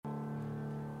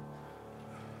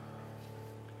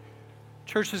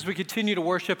Church, as we continue to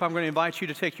worship, I'm going to invite you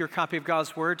to take your copy of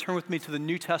God's Word. Turn with me to the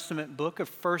New Testament book of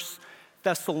 1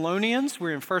 Thessalonians.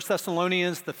 We're in 1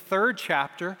 Thessalonians, the 3rd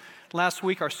chapter. Last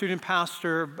week, our student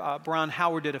pastor, Brian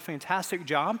Howard, did a fantastic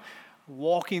job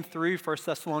walking through 1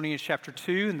 Thessalonians chapter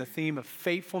 2 and the theme of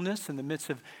faithfulness in the midst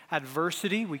of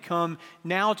adversity. We come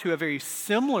now to a very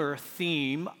similar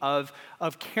theme of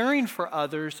caring for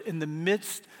others in the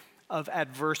midst of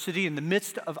adversity, in the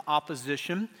midst of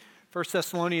opposition. 1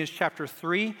 Thessalonians chapter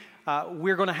 3,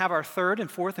 we're going to have our 3rd and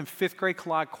 4th and 5th grade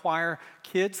Collide Choir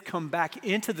kids come back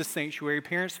into the sanctuary.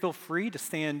 Parents, feel free to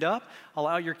stand up.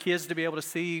 Allow your kids to be able to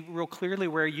see real clearly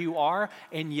where you are.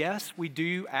 And yes, we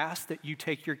do ask that you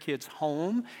take your kids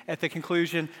home at the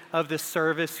conclusion of this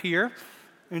service here.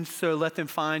 And so let them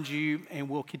find you, and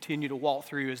we'll continue to walk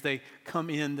through as they come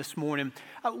in this morning.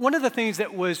 One of the things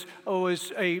that was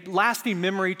a lasting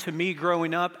memory to me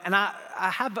growing up, and I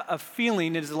have a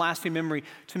feeling it is a lasting memory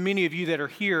to many of you that are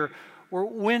here, were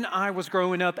when I was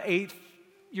growing up, 8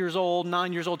 years old,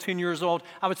 9 years old, 10 years old,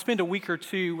 I would spend a week or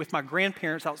two with my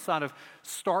grandparents outside of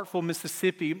Starkville,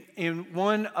 Mississippi, and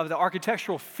one of the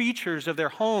architectural features of their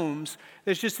homes,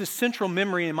 there's just this central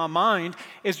memory in my mind,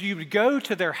 is you would go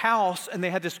to their house and they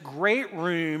had this great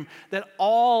room that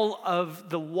all of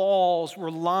the walls were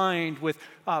lined with,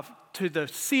 to the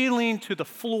ceiling, to the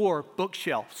floor,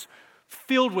 bookshelves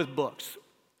filled with books.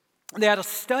 They had a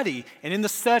study, and in the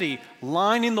study,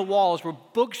 lining the walls were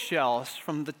bookshelves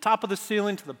from the top of the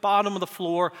ceiling to the bottom of the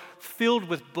floor, filled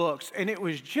with books. And it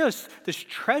was just this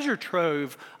treasure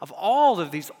trove of all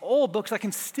of these old books. I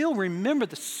can still remember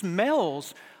the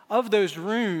smells of those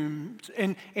rooms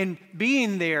and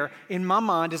being there in my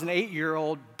mind as an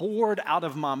 8-year-old, bored out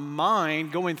of my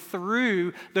mind, going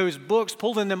through those books,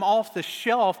 pulling them off the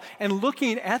shelf and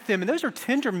looking at them. And those are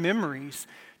tender memories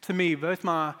to me. Both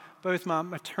my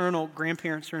maternal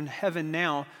grandparents are in heaven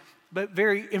now, but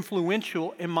very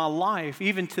influential in my life,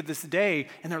 even to this day.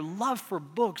 And their love for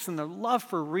books and their love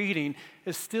for reading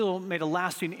has still made a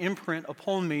lasting imprint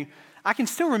upon me. I can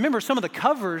still remember some of the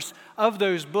covers of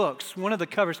those books. One of the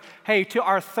covers, hey, to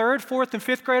our 3rd, 4th, and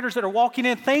 5th graders that are walking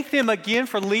in, thank them again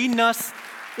for leading us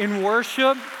in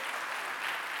worship.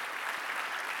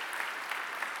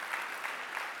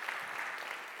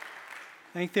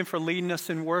 Thank them for leading us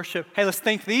in worship. Hey, let's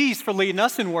thank these for leading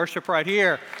us in worship right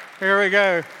here. Here we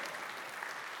go.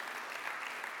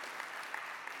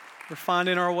 We're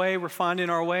finding our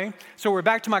way. So we're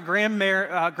back to my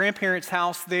grandparents'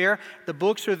 house there. The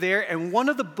books are there. And one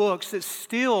of the books that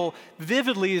still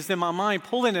vividly is in my mind,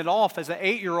 pulling it off as an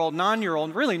 8-year-old,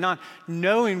 9-year-old, really not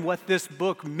knowing what this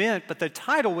book meant, but the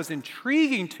title was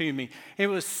intriguing to me. It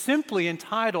was simply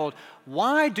entitled,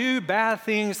 "Why Do Bad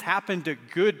Things Happen to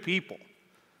Good People?"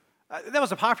 That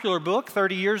was a popular book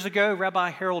 30 years ago. Rabbi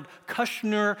Harold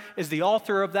Kushner is the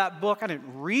author of that book. I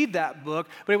didn't read that book,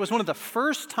 but it was one of the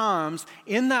first times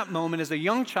in that moment as a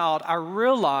young child I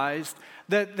realized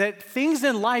that things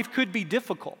in life could be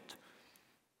difficult.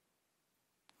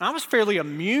 I was fairly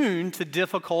immune to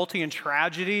difficulty and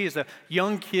tragedy as a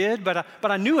young kid, but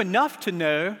I knew enough to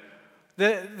know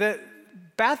that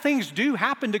bad things do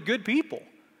happen to good people.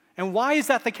 And why is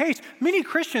that the case? Many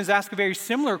Christians ask a very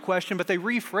similar question, but they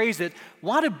rephrase it.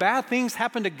 Why do bad things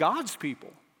happen to God's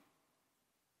people?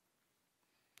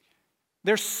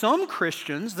 There's some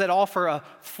Christians that offer a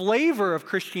flavor of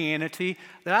Christianity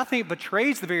that I think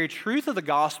betrays the very truth of the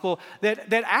gospel that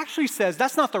actually says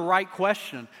that's not the right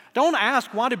question. Don't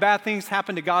ask why do bad things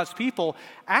happen to God's people.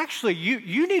 Actually,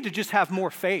 you need to just have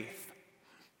more faith.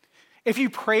 If you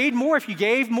prayed more, if you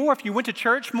gave more, if you went to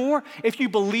church more, if you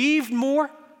believed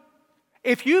more,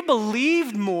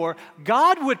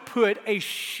 God would put a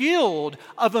shield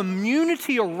of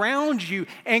immunity around you,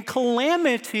 and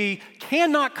calamity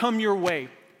cannot come your way.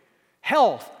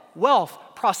 Health, wealth,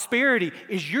 prosperity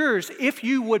is yours if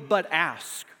you would but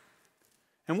ask.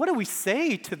 And what do we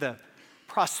say to the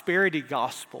prosperity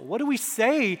gospel? What do we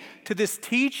say to this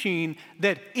teaching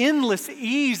that endless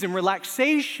ease and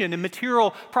relaxation and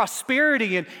material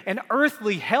prosperity and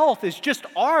earthly health is just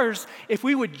ours if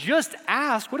we would just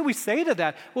ask? What do we say to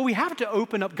that? Well, we have to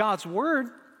open up God's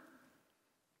Word.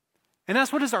 And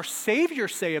that's what does our Savior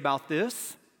say about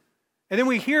this? And then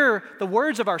we hear the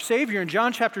words of our Savior in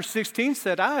John chapter 16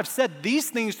 said, "I have said these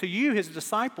things to you, his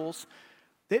disciples,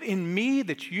 that in me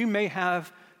that you may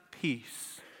have peace.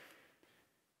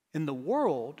 In the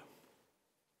world,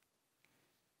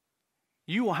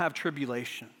 you will have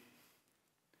tribulation.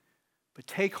 But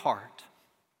take heart,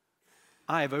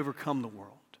 I have overcome the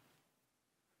world."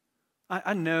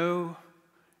 I know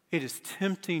it is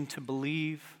tempting to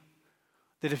believe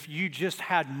that if you just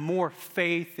had more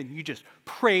faith and you just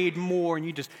prayed more and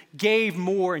you just gave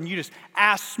more and you just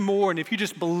asked more and if you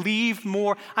just believed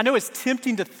more, I know it's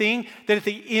tempting to think that at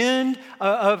the end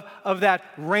of that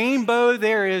rainbow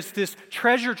there is this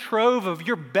treasure trove of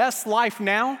your best life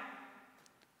now.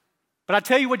 But I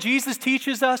tell you what Jesus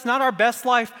teaches us, not our best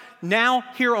life now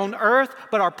here on earth,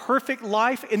 but our perfect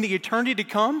life in the eternity to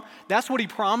come. That's what he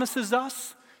promises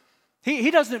us.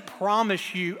 He doesn't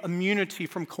promise you immunity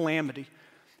from calamity.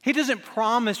 He doesn't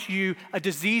promise you a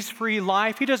disease-free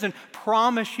life. He doesn't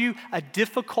promise you a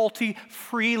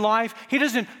difficulty-free life. He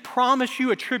doesn't promise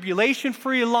you a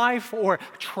tribulation-free life or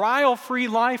trial-free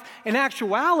life. In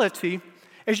actuality,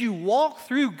 as you walk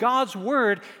through God's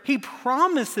word, he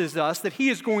promises us that he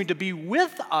is going to be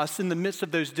with us in the midst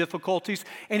of those difficulties,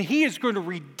 and he is going to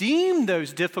redeem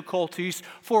those difficulties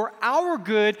for our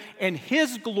good and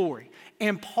his glory.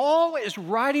 And Paul is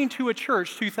writing to a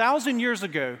church 2,000 years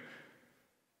ago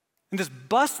in this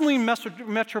bustling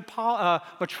metropolis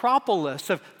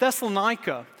of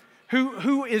Thessalonica,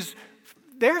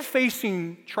 they're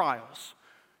facing trials.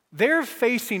 They're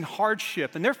facing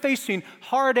hardship, and they're facing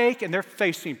heartache, and they're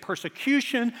facing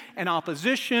persecution and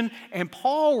opposition. And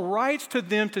Paul writes to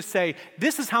them to say,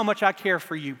 this is how much I care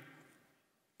for you.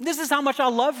 This is how much I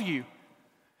love you.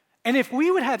 And if we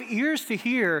would have ears to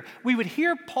hear, we would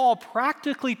hear Paul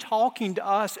practically talking to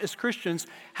us as Christians.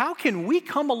 How can we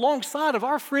come alongside of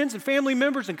our friends and family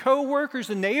members and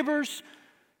co-workers and neighbors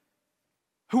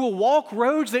who will walk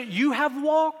roads that you have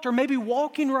walked or maybe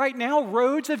walking right now,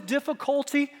 roads of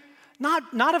difficulty?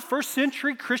 Not a first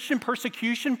century Christian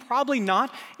persecution, probably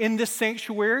not in this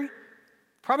sanctuary,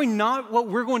 probably not what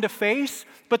we're going to face,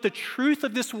 but the truth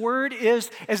of this word is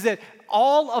that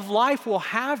all of life will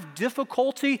have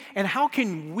difficulty, and how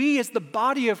can we as the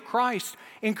body of Christ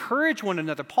encourage one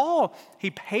another? Paul, he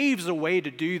paves a way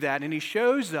to do that, and he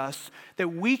shows us that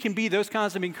we can be those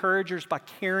kinds of encouragers by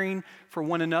caring for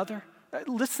one another.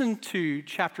 Listen to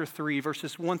chapter 3,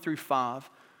 verses 1 through 5.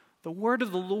 The word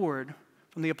of the Lord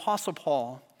from the Apostle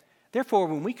Paul. Therefore,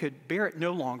 when we could bear it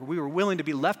no longer, we were willing to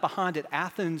be left behind at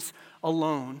Athens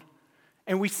alone.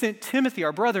 And we sent Timothy,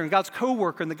 our brother and God's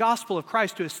co-worker in the gospel of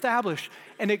Christ, to establish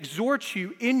and exhort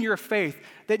you in your faith,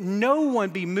 that no one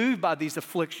be moved by these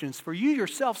afflictions. For you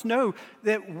yourselves know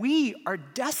that we are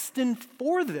destined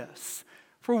for this.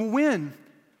 For when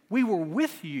we were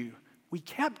with you, we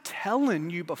kept telling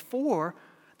you before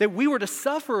that we were to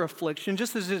suffer affliction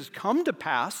just as it has come to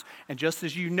pass, and just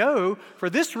as you know. For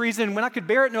this reason, when I could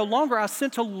bear it no longer, I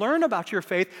sent to learn about your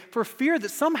faith, for fear that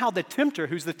somehow the tempter,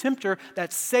 who's the tempter,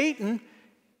 that Satan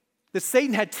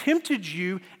had tempted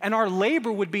you, and our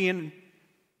labor would be in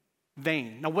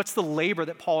vain. Now, what's the labor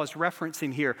that Paul is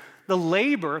referencing here? The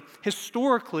labor,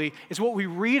 historically, is what we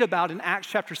read about in Acts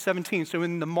chapter 17. So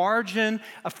in the margin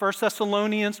of 1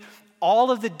 Thessalonians,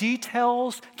 all of the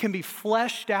details can be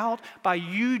fleshed out by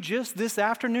you just this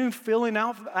afternoon filling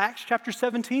out Acts chapter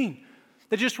 17.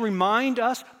 They just remind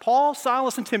us, Paul,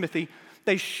 Silas, and Timothy,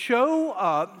 they show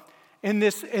up in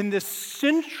this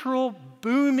central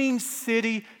booming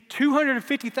city,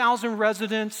 250,000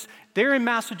 residents. There in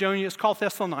Macedonia. It's called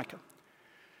Thessalonica.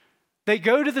 They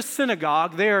go to the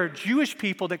synagogue. They are Jewish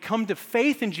people that come to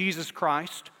faith in Jesus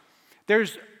Christ.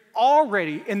 There's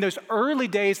already in those early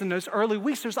days, in those early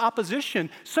weeks, there's opposition.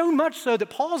 So much so that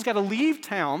Paul's got to leave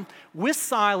town with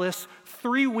Silas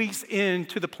 3 weeks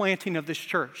into the planting of this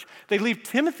church. They leave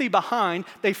Timothy behind.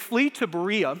 They flee to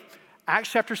Berea,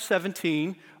 Acts chapter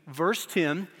 17, verse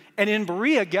 10. And in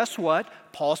Berea, guess what?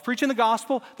 Paul's preaching the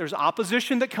gospel. There's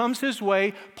opposition that comes his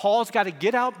way. Paul's got to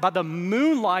get out by the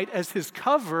moonlight as his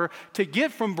cover to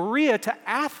get from Berea to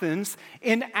Athens.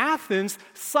 In Athens,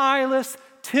 Silas,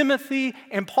 Timothy,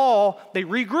 and Paul, they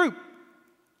regroup.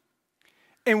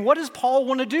 And what does Paul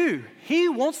want to do? He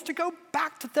wants to go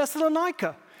back to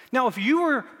Thessalonica. Now, if you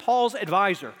were Paul's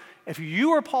advisor, if you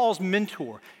were Paul's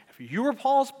mentor, if you were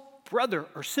Paul's brother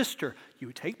or sister, you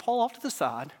would take Paul off to the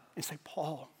side and say,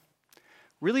 Paul,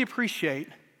 really appreciate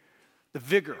the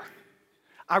vigor.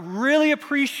 I really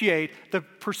appreciate the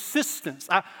persistence.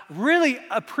 I really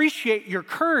appreciate your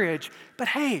courage. But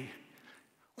hey,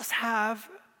 let's have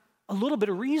a little bit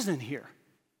of reason here.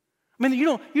 I mean,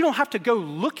 you don't have to go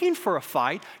looking for a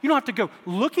fight. You don't have to go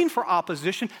looking for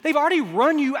opposition. They've already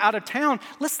run you out of town.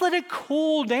 Let's let it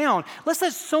cool down. Let's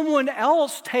let someone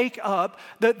else take up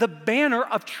the banner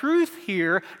of truth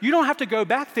here. You don't have to go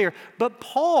back there. But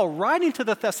Paul, writing to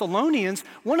the Thessalonians,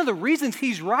 one of the reasons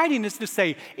he's writing is to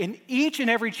say, in each and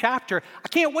every chapter, I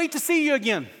can't wait to see you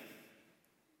again.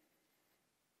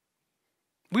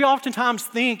 We oftentimes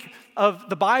think of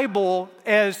the Bible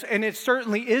as, and it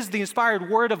certainly is the inspired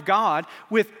Word of God,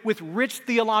 with rich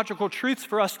theological truths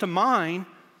for us to mine.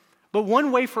 But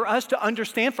one way for us to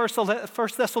understand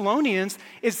First Thessalonians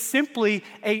is simply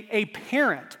a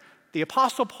parent, the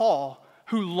Apostle Paul,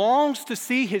 who longs to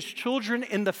see his children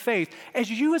in the faith, as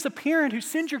you as a parent who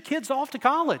sends your kids off to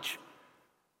college.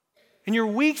 And you're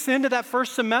weeks into that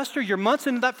first semester, you're months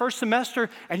into that first semester,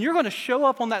 and you're going to show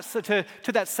up on that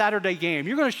to that Saturday game.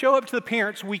 You're going to show up to the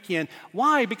parents' weekend.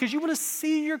 Why? Because you want to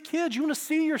see your kids. You want to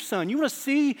see your son. You want to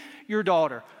see your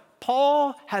daughter.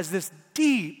 Paul has this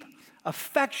deep,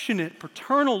 affectionate,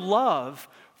 paternal love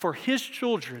for his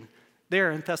children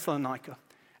there in Thessalonica.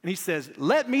 And he says,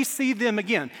 let me see them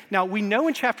again. Now, we know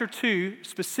in chapter 2,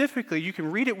 specifically, you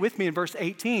can read it with me in verse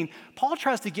 18, Paul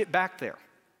tries to get back there.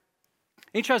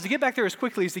 And he tries to get back there as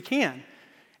quickly as he can.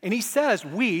 And he says,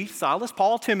 we, Silas,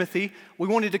 Paul, Timothy, we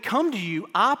wanted to come to you,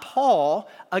 I, Paul,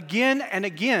 again and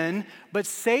again, but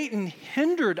Satan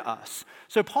hindered us.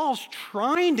 So Paul's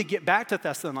trying to get back to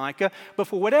Thessalonica, but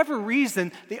for whatever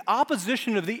reason, the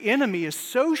opposition of the enemy is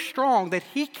so strong that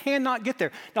he cannot get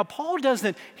there. Now, Paul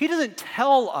doesn't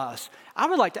tell us. I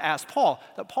would like to ask Paul,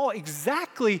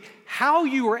 exactly how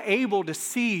you were able to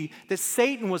see that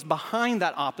Satan was behind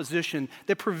that opposition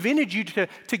that prevented you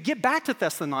to get back to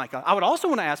Thessalonica. I would also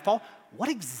want to ask Paul, what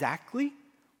exactly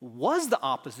was the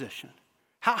opposition?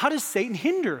 How does Satan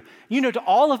hinder? To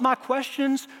all of my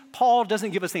questions, Paul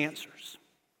doesn't give us answers.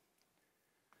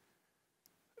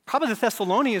 Probably the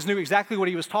Thessalonians knew exactly what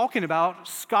he was talking about.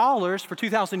 Scholars for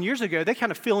 2,000 years ago, they kind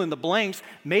of fill in the blanks.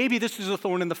 Maybe this is a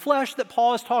thorn in the flesh that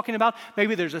Paul is talking about.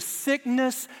 Maybe there's a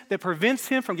sickness that prevents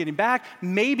him from getting back.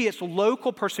 Maybe it's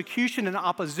local persecution and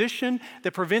opposition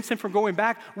that prevents him from going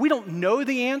back. We don't know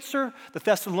the answer. The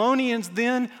Thessalonians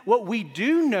then, what we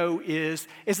do know is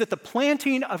that the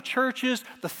planting of churches,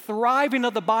 the thriving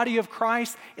of the body of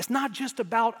Christ, is not just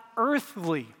about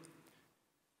earthly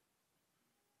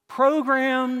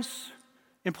programs,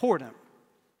 important.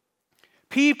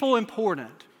 People,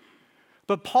 important.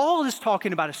 But Paul is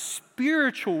talking about a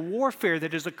spiritual warfare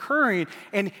that is occurring,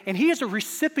 and he is a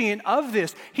recipient of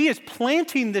this. He is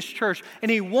planting this church,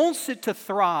 and he wants it to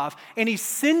thrive. And he's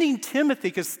sending Timothy,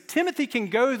 because Timothy can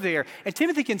go there, and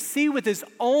Timothy can see with his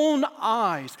own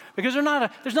eyes, because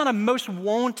there's not a most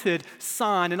wanted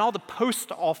sign in all the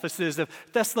post offices of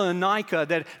Thessalonica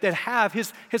that have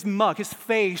his mug, his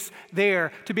face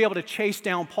there to be able to chase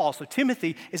down Paul. So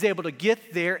Timothy is able to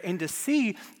get there and to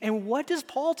see. And what does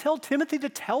Paul tell Timothy to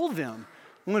tell them?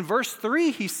 Well, in verse 3,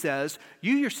 he says,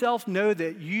 you yourself know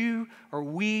that you or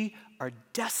we are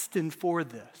destined for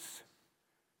this.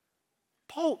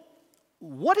 Paul,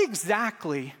 what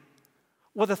exactly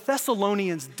were the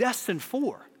Thessalonians destined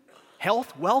for?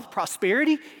 Health, wealth,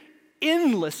 prosperity,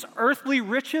 endless earthly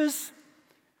riches?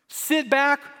 Sit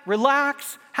back,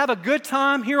 relax, have a good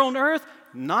time here on earth?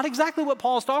 Not exactly what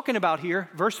Paul's talking about here.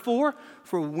 Verse 4,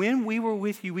 for when we were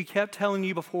with you, we kept telling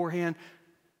you beforehand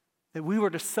that we were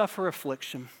to suffer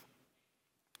affliction,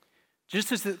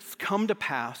 just as it's come to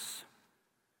pass,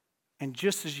 and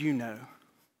just as you know.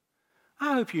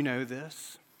 I hope you know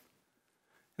this.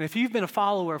 And if you've been a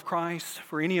follower of Christ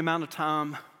for any amount of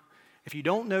time, if you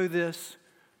don't know this,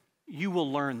 you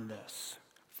will learn this.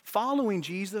 Following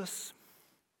Jesus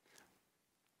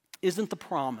isn't the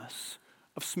promise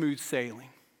of smooth sailing.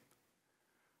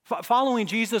 Following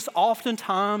Jesus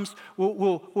oftentimes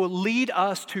will lead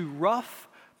us to rough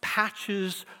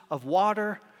patches of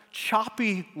water,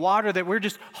 choppy water that we're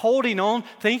just holding on,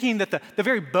 thinking that the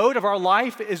very boat of our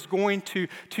life is going to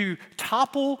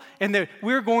topple and that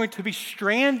we're going to be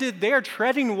stranded there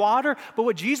treading water. But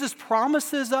what Jesus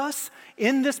promises us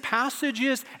in this passage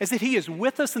is that he is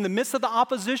with us in the midst of the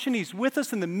opposition. He's with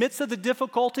us in the midst of the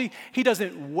difficulty. He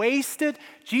doesn't waste it.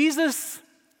 Jesus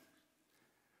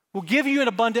will give you an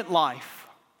abundant life.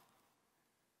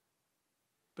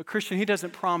 But Christian, he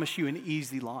doesn't promise you an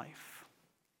easy life.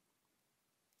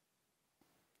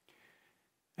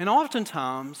 And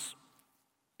oftentimes,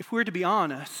 if we're to be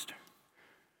honest,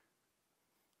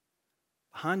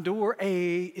 behind door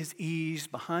A is ease,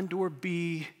 behind door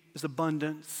B is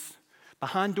abundance,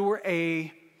 behind door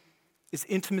A is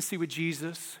intimacy with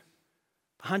Jesus,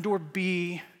 behind door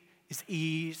B is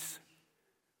ease.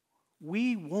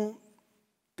 We want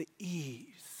the ease.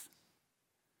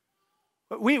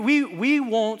 We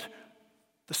want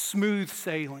the smooth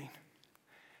sailing.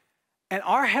 And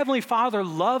our Heavenly Father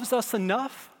loves us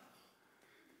enough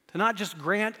to not just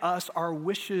grant us our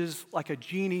wishes like a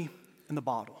genie in the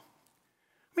bottle.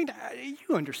 I mean,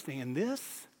 you understand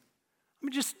this. I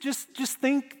mean, just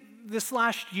think this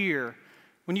last year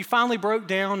When you finally broke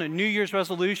down on New Year's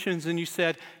resolutions and you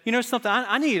said, you know something,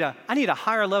 I need a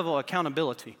higher level of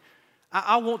accountability.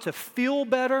 I want to feel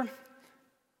better.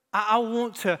 I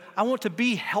want to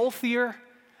be healthier.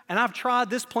 And I've tried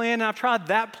this plan and I've tried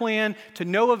that plan to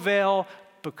no avail.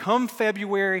 But come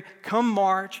February, come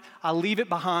March, I leave it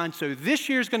behind. So this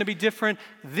year is going to be different.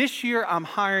 This year I'm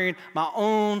hiring my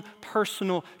own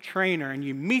personal trainer. And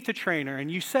you meet the trainer and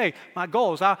you say, my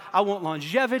goals, I want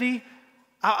longevity.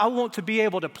 I want to be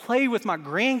able to play with my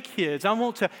grandkids. I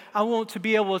want to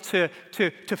be able to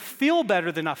feel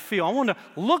better than I feel. I want to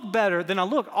look better than I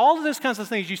look. All of those kinds of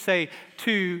things you say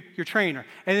to your trainer.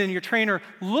 And then your trainer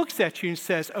looks at you and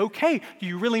says, okay, do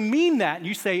you really mean that? And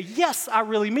you say, yes, I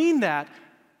really mean that.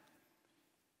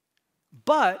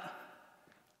 But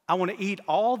I want to eat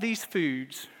all these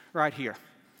foods right here.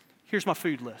 Here's my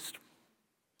food list.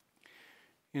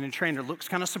 And the trainer looks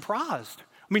kind of surprised.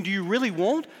 I mean, do you really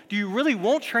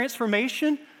want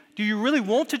transformation? Do you really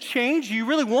want to change? Do you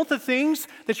really want the things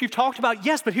that you've talked about?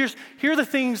 Yes, but here are the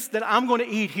things that I'm going to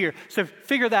eat here. So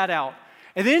figure that out.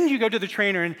 And then you go to the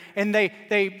trainer and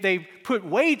they put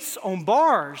weights on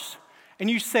bars. And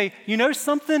you say, you know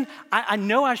something? I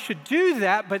know I should do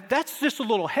that, but that's just a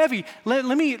little heavy.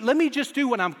 Let me just do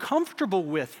what I'm comfortable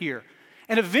with here.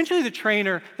 And eventually the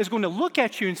trainer is going to look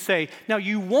at you and say, now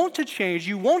you want to change,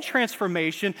 you want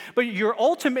transformation, but you're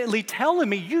ultimately telling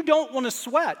me you don't want to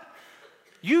sweat.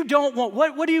 You don't want,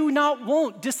 what do you not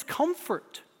want?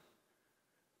 Discomfort.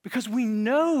 Because we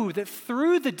know that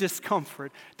through the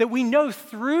discomfort, that we know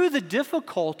through the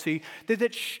difficulty, that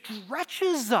it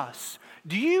stretches us.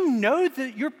 Do you know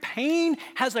that your pain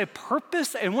has a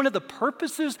purpose? And one of the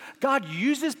purposes God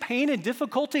uses pain and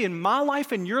difficulty in my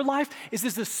life and your life is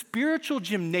as a spiritual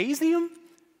gymnasium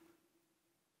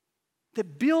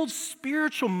that builds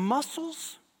spiritual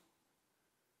muscles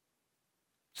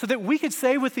so that we could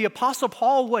say with the Apostle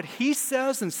Paul what he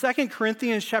says in 2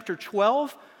 Corinthians chapter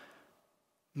 12,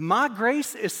 my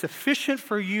grace is sufficient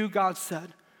for you, God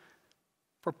said,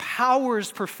 for power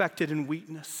is perfected in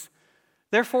weakness.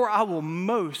 Therefore, I will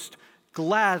most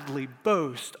gladly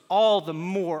boast all the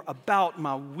more about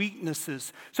my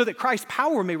weaknesses, so that Christ's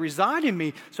power may reside in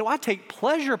me. So I take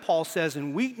pleasure, Paul says,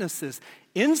 in weaknesses,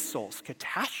 insults,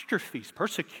 catastrophes,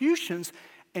 persecutions,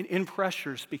 and in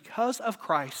pressures because of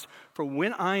Christ. For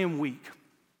when I am weak,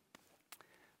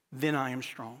 then I am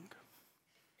strong.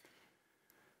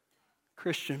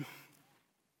 Christian,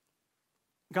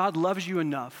 God loves you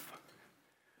enough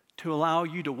to allow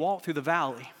you to walk through the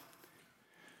valley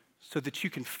so that you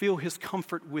can feel his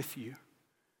comfort with you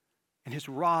and his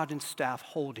rod and staff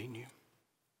holding you.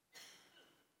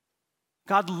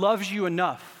 God loves you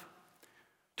enough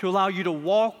to allow you to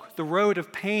walk the road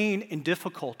of pain and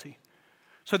difficulty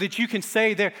so that you can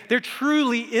say there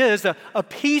truly is a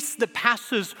peace that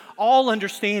passes all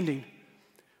understanding.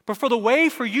 But for the way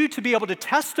for you to be able to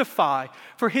testify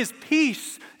for his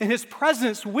peace and his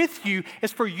presence with you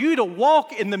is for you to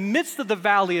walk in the midst of the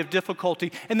valley of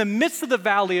difficulty, in the midst of the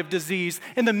valley of disease,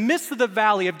 in the midst of the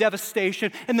valley of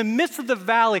devastation, in the midst of the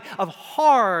valley of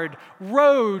hard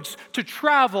roads to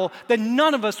travel that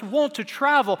none of us want to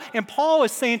travel. And Paul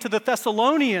is saying to the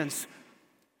Thessalonians,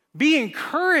 be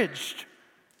encouraged,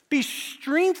 be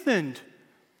strengthened.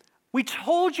 We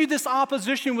told you this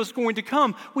opposition was going to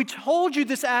come. We told you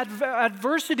this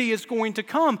adversity is going to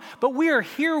come, but we are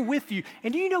here with you.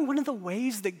 And do you know one of the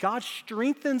ways that God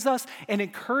strengthens us and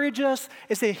encourages us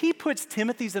is that he puts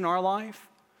Timothy's in our life.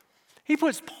 He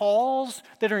puts Paul's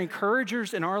that are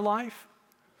encouragers in our life.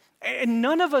 And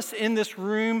none of us in this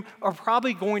room are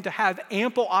probably going to have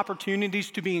ample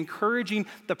opportunities to be encouraging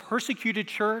the persecuted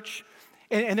church.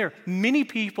 And there are many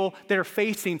people that are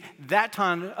facing that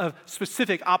kind of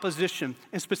specific opposition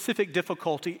and specific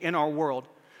difficulty in our world.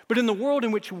 But in the world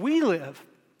in which we live,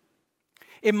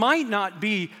 it might not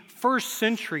be first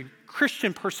century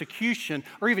Christian persecution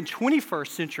or even 21st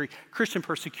century Christian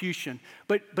persecution,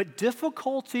 but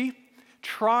difficulty,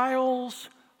 trials,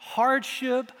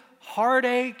 hardship,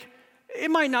 heartache. It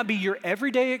might not be your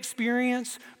everyday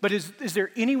experience, but is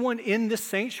there anyone in this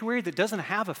sanctuary that doesn't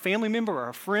have a family member or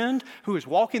a friend who is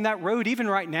walking that road even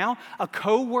right now? A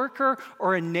coworker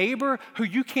or a neighbor who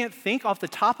you can't think off the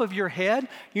top of your head?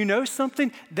 You know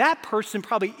something? That person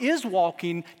probably is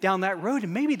walking down that road,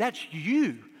 and maybe that's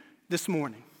you this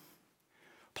morning.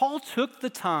 Paul took the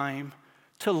time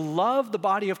to love the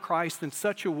body of Christ in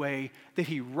such a way that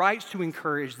he writes to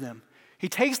encourage them. He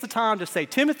takes the time to say,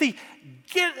 Timothy,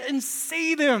 get and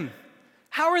see them.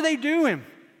 How are they doing?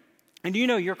 And do you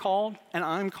know you're called and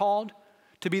I'm called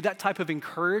to be that type of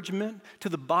encouragement to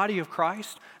the body of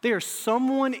Christ? There's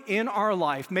someone in our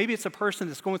life, maybe it's a person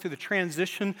that's going through the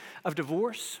transition of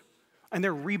divorce, and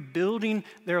they're rebuilding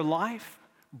their life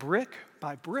brick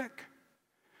by brick.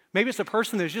 Maybe it's a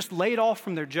person that's just laid off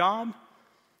from their job.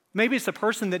 Maybe it's a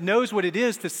person that knows what it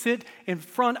is to sit in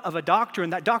front of a doctor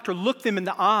and that doctor look them in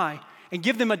the eye and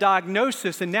give them a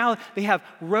diagnosis, and now they have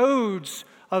roads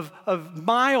of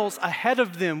miles ahead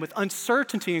of them with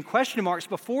uncertainty and question marks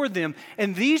before them.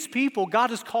 And these people, God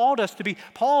has called us to be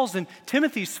Paul's and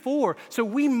Timothy's for. So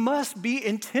we must be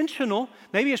intentional.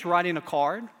 Maybe it's writing a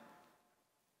card.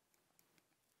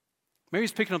 Maybe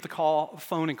it's picking up the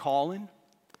phone and calling.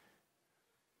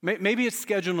 Maybe it's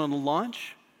scheduling a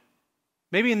lunch.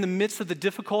 Maybe in the midst of the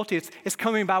difficulty, it's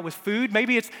coming by with food.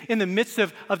 Maybe it's in the midst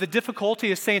of the difficulty,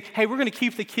 it's saying, hey, we're going to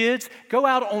keep the kids, go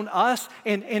out on us,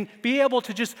 and be able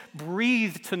to just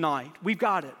breathe tonight. We've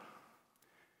got it.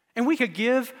 And we could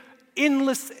give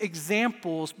endless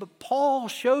examples, but Paul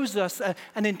shows us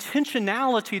an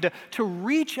intentionality to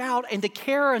reach out and to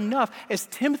care enough as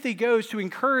Timothy goes to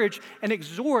encourage and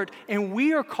exhort, and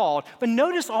we are called. But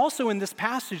notice also in this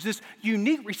passage, this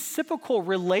unique reciprocal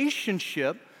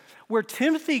relationship where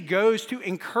Timothy goes to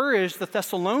encourage the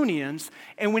Thessalonians,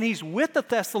 and when he's with the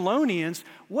Thessalonians,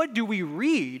 what do we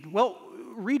read? Well,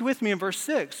 read with me in verse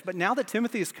 6. But now that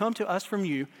Timothy has come to us from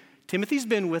you, Timothy's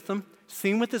been with them,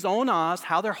 seen with his own eyes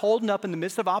how they're holding up in the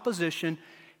midst of opposition.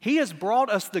 He has brought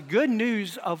us the good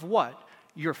news of what?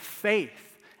 Your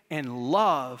faith and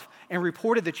love, and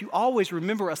reported that you always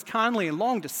remember us kindly and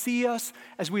long to see us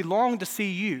as we long to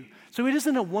see you. So it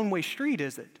isn't a one-way street,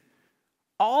 is it?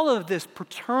 All of this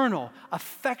paternal,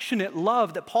 affectionate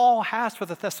love that Paul has for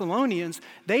the Thessalonians,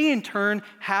 they in turn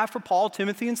have for Paul,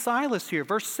 Timothy, and Silas here.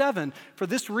 Verse 7, for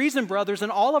this reason, brothers,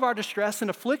 in all of our distress and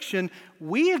affliction,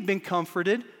 we have been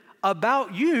comforted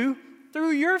about you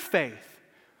through your faith.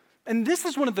 And this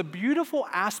is one of the beautiful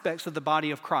aspects of the body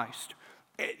of Christ.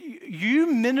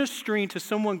 You ministering to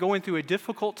someone going through a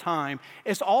difficult time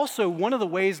is also one of the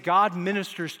ways God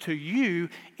ministers to you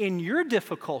in your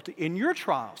difficulty, in your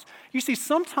trials. You see,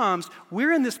 sometimes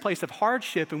we're in this place of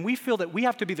hardship and we feel that we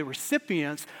have to be the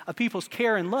recipients of people's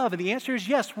care and love. And the answer is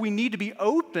yes, we need to be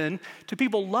open to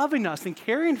people loving us and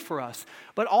caring for us.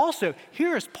 But also,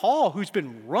 here is Paul, who's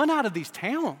been run out of these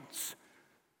towns.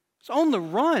 He's on the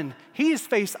run. He has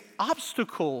faced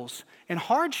obstacles and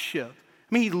hardship.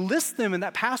 I mean, he lists them in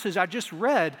that passage I just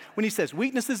read when he says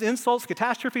weaknesses, insults,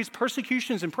 catastrophes,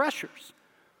 persecutions, and pressures.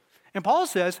 And Paul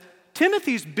says,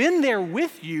 Timothy's been there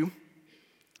with you,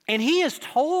 and he has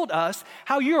told us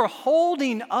how you're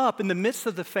holding up in the midst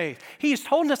of the faith. He has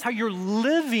told us how you're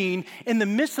living in the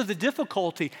midst of the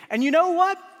difficulty. And you know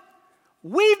what?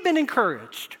 We've been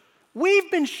encouraged.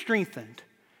 We've been strengthened.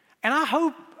 And I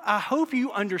hope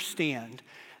you understand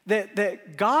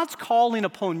that God's calling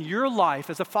upon your life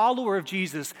as a follower of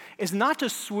Jesus is not to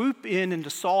swoop in and to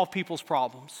solve people's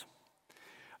problems.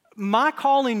 My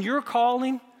calling, your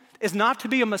calling, is not to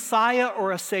be a Messiah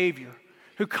or a Savior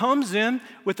who comes in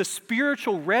with a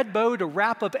spiritual red bow to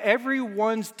wrap up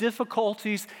everyone's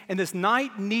difficulties in this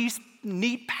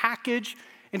neat package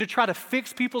and to try to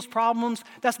fix people's problems.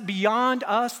 That's beyond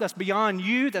us, that's beyond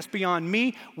you, that's beyond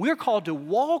me. We're called to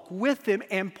walk with them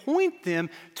and point them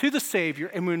to the Savior.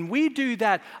 And when we do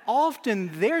that,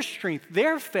 often their strength,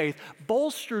 their faith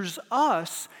bolsters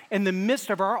us in the midst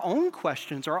of our own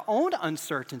questions, our own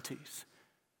uncertainties.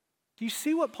 Do you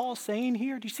see what Paul's saying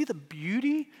here? Do you see the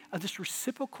beauty of this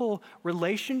reciprocal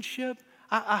relationship?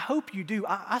 I hope you do.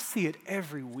 I see it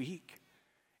every week.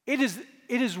 It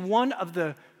is one of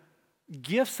the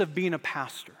gifts of being a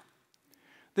pastor.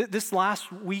 This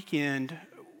last weekend,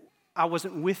 I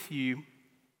wasn't with you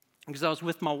because I was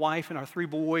with my wife and our 3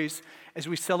 boys as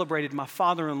we celebrated my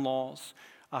father-in-law's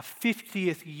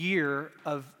 50th year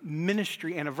of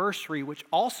ministry anniversary, which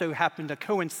also happened to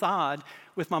coincide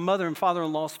with my mother and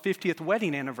father-in-law's 50th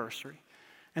wedding anniversary.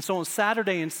 And so on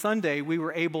Saturday and Sunday, we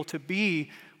were able to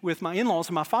be with my in-laws,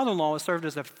 and my father-in-law has served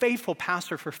as a faithful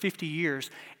pastor for 50 years.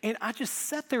 And I just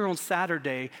sat there on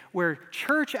Saturday where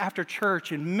church after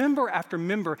church and member after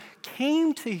member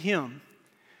came to him.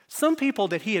 Some people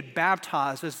that he had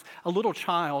baptized as a little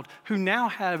child who now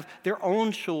have their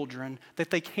own children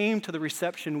that they came to the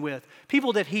reception with.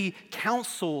 People that he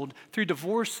counseled through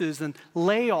divorces and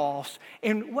layoffs.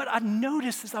 And what I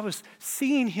noticed as I was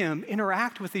seeing him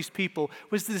interact with these people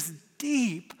was this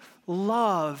deep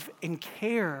love and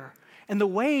care, and the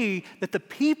way that the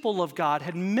people of God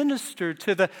had ministered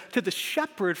to the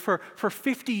shepherd for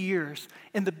 50 years,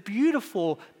 and the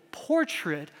beautiful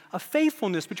portrait of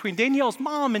faithfulness between Danielle's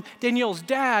mom and Danielle's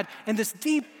dad, and this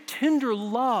deep, tender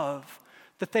love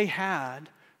that they had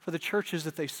for the churches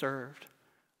that they served.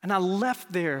 And I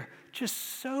left there just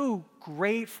so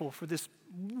grateful for this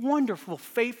wonderful,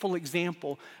 faithful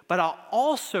example, but I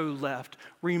also left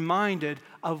reminded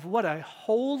of what a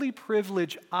holy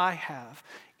privilege I have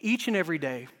each and every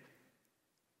day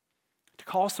to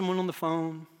call someone on the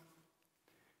phone,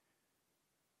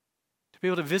 to be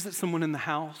able to visit someone in the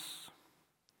house,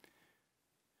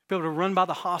 to be able to run by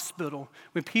the hospital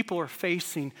when people are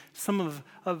facing some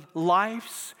of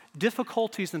life's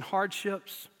difficulties and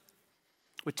hardships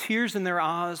with tears in their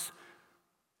eyes,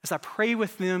 as I pray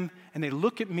with them and they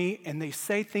look at me and they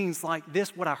say things like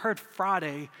this, what I heard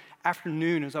Friday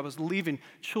afternoon as I was leaving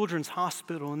Children's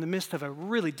Hospital in the midst of a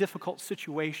really difficult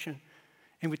situation.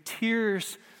 And with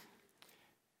tears in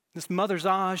this mother's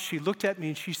eyes, she looked at me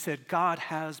and she said, God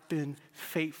has been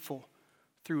faithful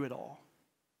through it all.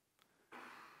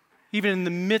 Even in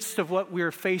the midst of what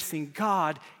we're facing,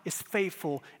 God is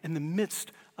faithful in the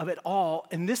midst of it all.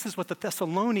 And this is what the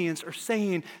Thessalonians are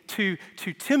saying to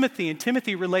Timothy, and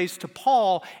Timothy relates to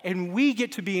Paul, and we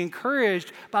get to be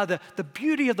encouraged by the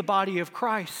beauty of the body of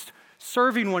Christ,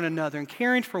 serving one another and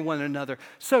caring for one another.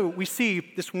 So we see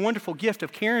this wonderful gift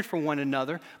of caring for one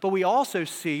another, but we also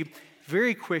see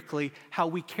very quickly how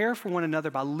we care for one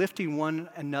another by lifting one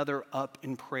another up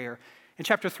in prayer. In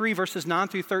chapter 3, verses 9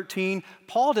 through 13,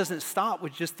 Paul doesn't stop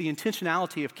with just the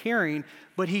intentionality of caring,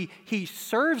 but he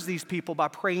serves these people by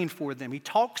praying for them. He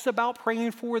talks about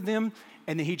praying for them,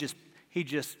 and then he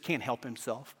just can't help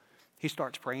himself. He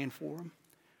starts praying for them.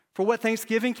 For what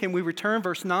thanksgiving can we return,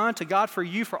 verse 9, to God for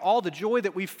you, for all the joy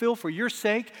that we feel for your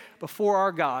sake before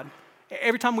our God.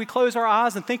 Every time we close our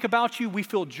eyes and think about you, we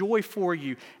feel joy for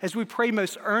you as we pray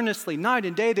most earnestly, night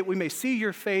and day, that we may see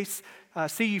you face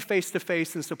to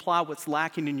face and supply what's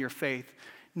lacking in your faith.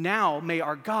 Now may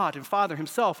our God and Father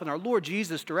himself and our Lord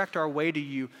Jesus direct our way to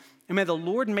you. And may the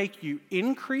Lord make you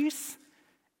increase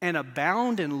and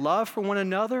abound in love for one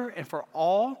another and for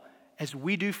all as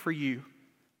we do for you,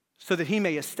 so that he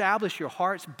may establish your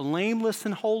hearts blameless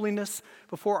in holiness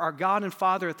before our God and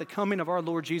Father at the coming of our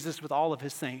Lord Jesus with all of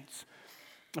his saints.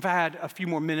 If I had a few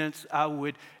more minutes, I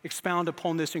would expound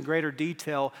upon this in greater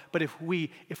detail. But if we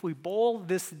boil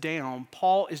this down,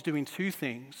 Paul is doing two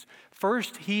things.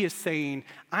 First, he is saying,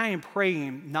 I am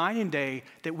praying night and day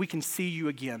that we can see you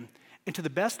again. And to the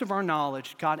best of our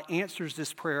knowledge, God answers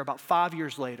this prayer about 5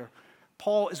 years later.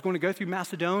 Paul is going to go through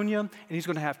Macedonia, and he's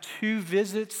going to have 2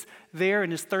 visits there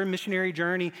in his 3rd missionary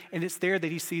journey, and it's there that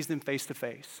he sees them face to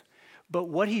face. But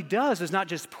what he does is not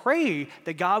just pray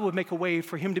that God would make a way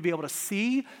for him to be able to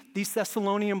see these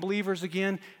Thessalonian believers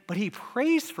again, but he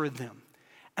prays for them.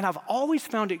 And I've always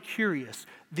found it curious.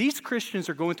 These Christians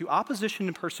are going through opposition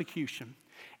and persecution.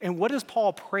 And what does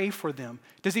Paul pray for them?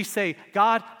 Does he say,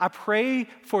 God, I pray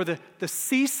for the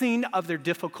ceasing of their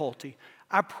difficulty.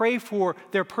 I pray for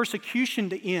their persecution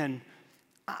to end.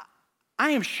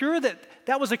 I am sure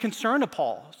that was a concern of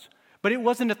Paul's, but it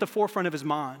wasn't at the forefront of his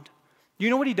mind. You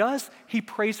know what he does? He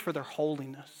prays for their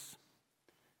holiness.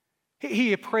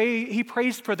 He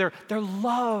prays for their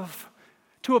love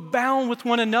to abound with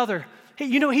one another.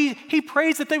 He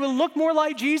prays that they will look more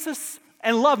like Jesus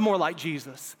and love more like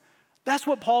Jesus. That's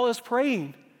what Paul is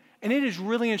praying. And it is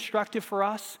really instructive for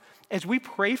us as we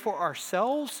pray for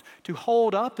ourselves to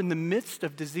hold up in the midst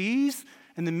of disease,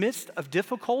 in the midst of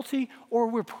difficulty, or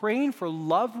we're praying for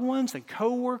loved ones and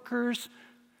coworkers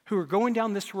who are going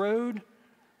down this road.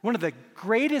 One of the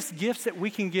greatest gifts that we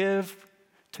can give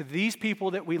to these people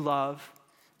that we love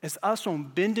is us on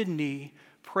bended knee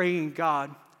praying,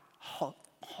 God,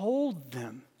 hold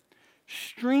them,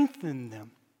 strengthen them,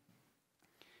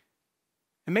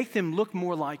 and make them look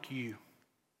more like you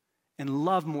and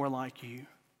love more like you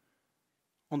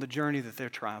on the journey that they're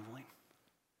traveling.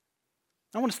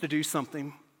 I want us to do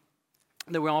something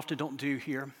that we often don't do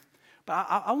here, but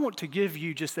I want to give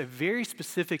you just a very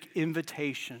specific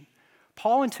invitation.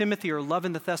 Paul and Timothy are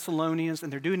loving the Thessalonians,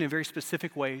 and they're doing it in very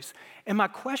specific ways. And my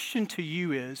question to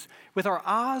you is, with our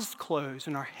eyes closed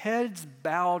and our heads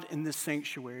bowed in this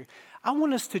sanctuary, I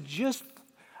want us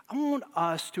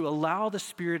to allow the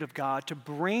Spirit of God to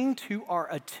bring to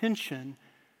our attention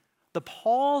the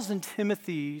Pauls and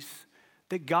Timothys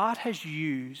that God has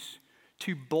used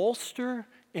to bolster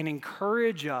and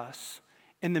encourage us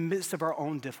in the midst of our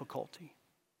own difficulty.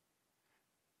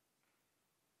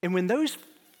 And when those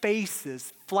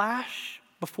faces flash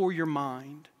before your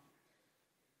mind,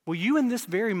 will you in this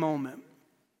very moment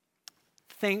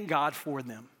thank God for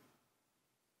them?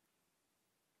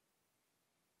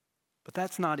 But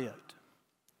that's not it.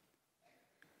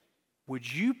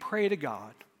 Would you pray to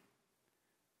God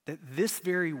that this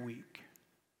very week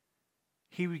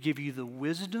He would give you the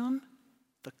wisdom,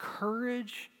 the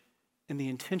courage, and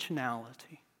the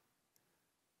intentionality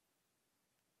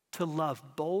to love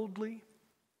boldly,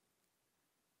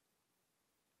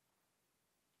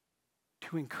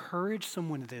 to encourage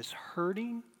someone that is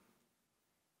hurting?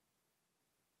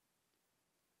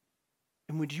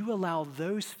 And would you allow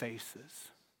those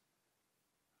faces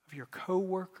of your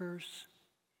coworkers,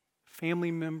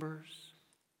 family members,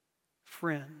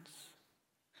 friends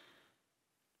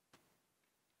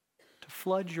to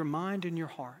flood your mind and your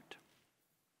heart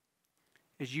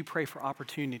as you pray for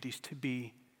opportunities to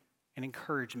be an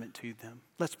encouragement to them?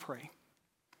 Let's pray.